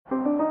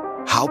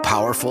How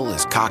powerful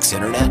is Cox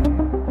Internet?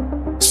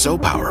 So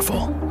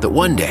powerful that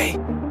one day,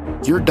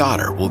 your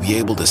daughter will be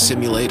able to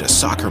simulate a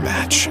soccer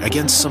match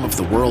against some of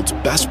the world's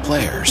best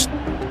players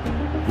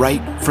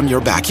right from your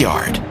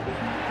backyard.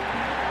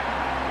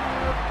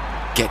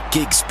 Get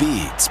gig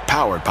speeds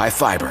powered by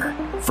fiber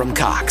from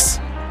Cox.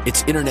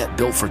 It's internet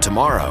built for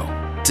tomorrow,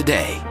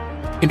 today.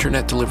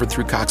 Internet delivered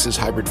through Cox's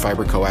hybrid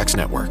fiber coax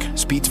network.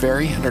 Speeds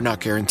vary and are not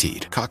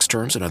guaranteed. Cox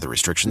terms and other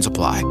restrictions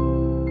apply.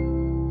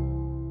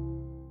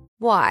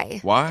 Why?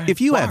 If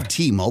you have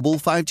T-Mobile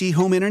 5G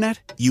home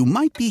internet, you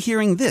might be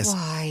hearing this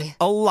Why?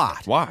 a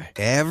lot. Why?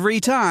 Every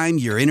time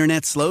your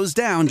internet slows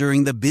down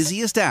during the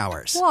busiest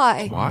hours.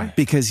 Why?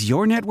 Because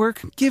your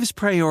network gives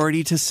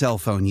priority to cell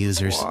phone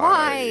users.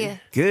 Why?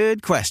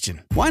 Good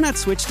question. Why not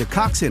switch to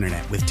Cox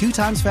Internet with 2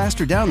 times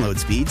faster download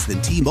speeds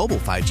than T-Mobile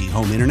 5G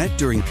home internet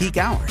during peak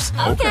hours?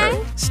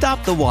 Okay.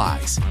 Stop the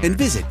whys and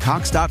visit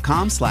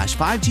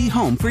cox.com/5G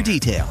home for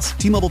details.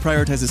 T-Mobile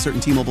prioritizes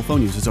certain T-Mobile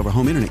phone users over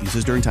home internet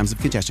users during times of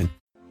congestion.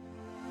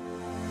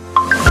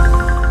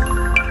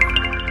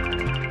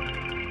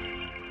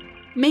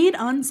 Made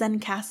on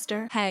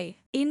Zencaster. Hey,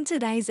 in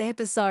today's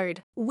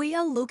episode, we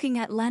are looking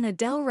at Lana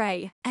Del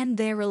Rey and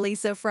their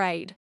release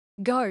Afraid.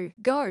 Go,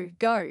 go,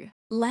 go.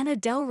 Lana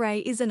Del Rey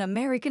is an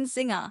American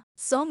singer,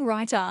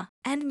 songwriter,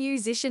 and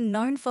musician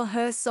known for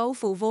her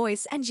soulful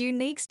voice and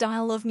unique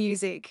style of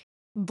music.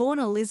 Born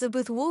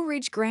Elizabeth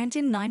Woolridge Grant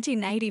in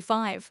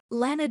 1985,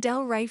 Lana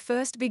Del Rey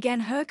first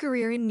began her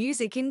career in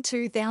music in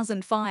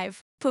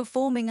 2005,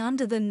 performing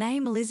under the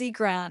name Lizzie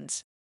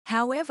Grant.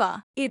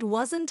 However, it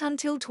wasn't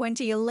until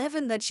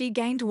 2011 that she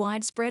gained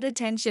widespread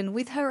attention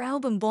with her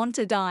album Born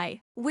to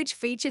Die, which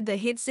featured the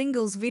hit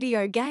singles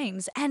Video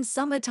Games and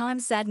Summertime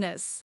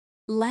Sadness.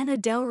 Lana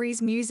Del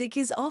Rey's music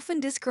is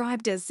often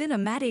described as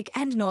cinematic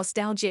and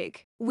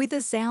nostalgic, with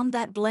a sound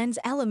that blends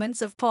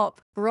elements of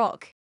pop,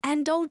 rock,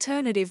 and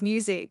alternative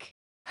music.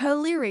 Her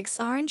lyrics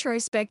are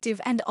introspective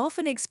and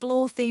often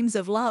explore themes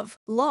of love,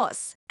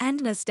 loss,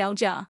 and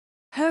nostalgia.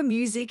 Her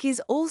music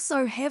is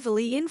also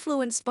heavily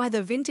influenced by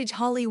the vintage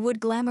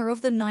Hollywood glamour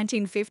of the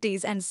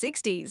 1950s and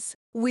 60s,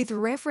 with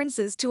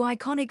references to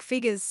iconic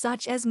figures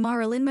such as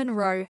Marilyn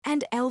Monroe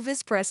and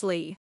Elvis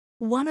Presley.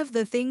 One of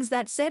the things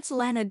that sets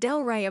Lana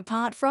Del Rey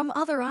apart from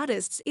other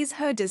artists is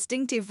her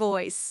distinctive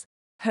voice.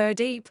 Her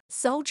deep,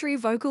 sultry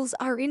vocals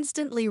are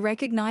instantly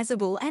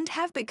recognizable and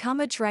have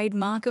become a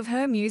trademark of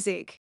her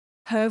music.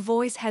 Her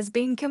voice has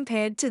been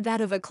compared to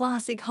that of a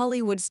classic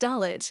Hollywood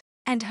starlet,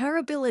 and her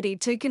ability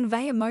to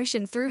convey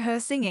emotion through her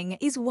singing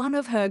is one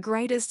of her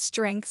greatest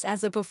strengths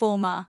as a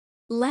performer.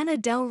 Lana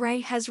Del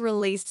Rey has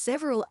released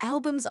several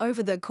albums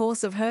over the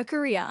course of her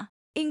career,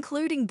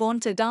 including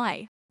Born to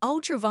Die,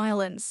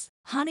 Ultraviolence,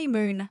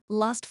 Honeymoon,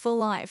 Lust for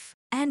Life,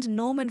 and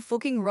Norman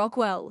Fucking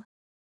Rockwell.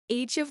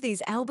 Each of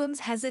these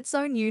albums has its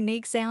own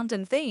unique sound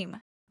and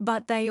theme,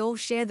 but they all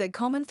share the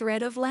common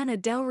thread of Lana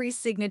Del Rey's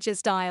signature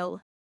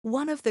style.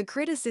 One of the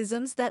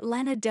criticisms that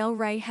Lana Del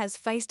Rey has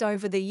faced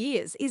over the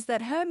years is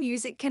that her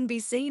music can be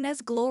seen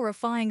as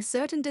glorifying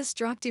certain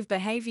destructive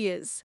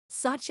behaviors,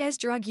 such as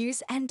drug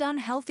use and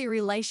unhealthy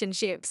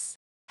relationships.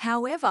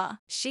 However,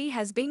 she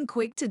has been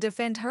quick to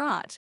defend her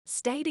art,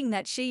 stating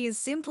that she is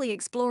simply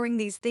exploring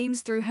these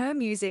themes through her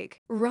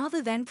music,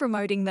 rather than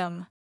promoting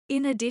them.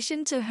 In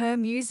addition to her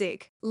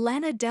music,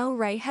 Lana Del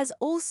Rey has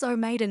also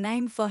made a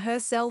name for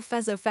herself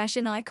as a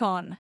fashion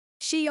icon.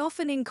 She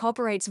often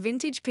incorporates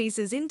vintage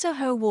pieces into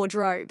her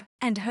wardrobe,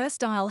 and her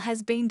style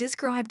has been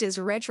described as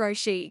retro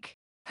chic.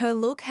 Her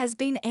look has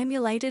been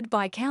emulated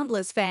by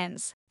countless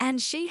fans,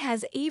 and she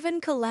has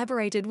even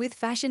collaborated with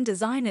fashion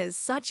designers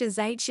such as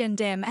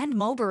H&M and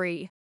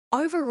Mulberry.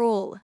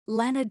 Overall,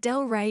 Lana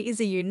Del Rey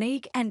is a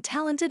unique and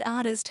talented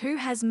artist who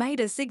has made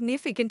a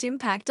significant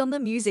impact on the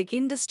music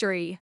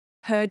industry.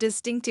 Her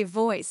distinctive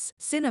voice,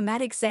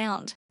 cinematic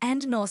sound,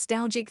 and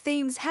nostalgic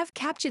themes have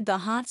captured the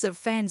hearts of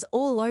fans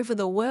all over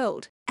the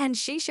world, and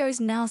she shows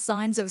no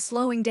signs of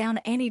slowing down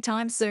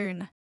anytime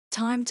soon.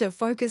 Time to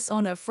focus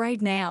on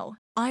Afraid now.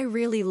 I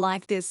really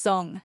like this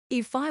song.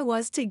 If I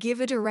was to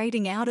give it a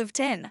rating out of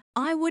 10,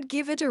 I would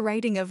give it a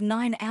rating of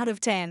 9 out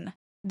of 10.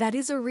 That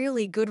is a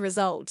really good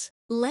result.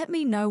 Let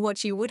me know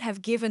what you would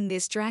have given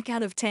this track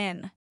out of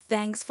 10.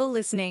 Thanks for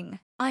listening.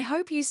 I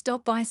hope you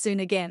stop by soon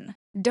again.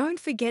 Don't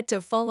forget to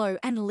follow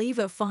and leave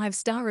a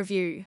 5-star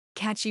review.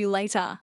 Catch you later.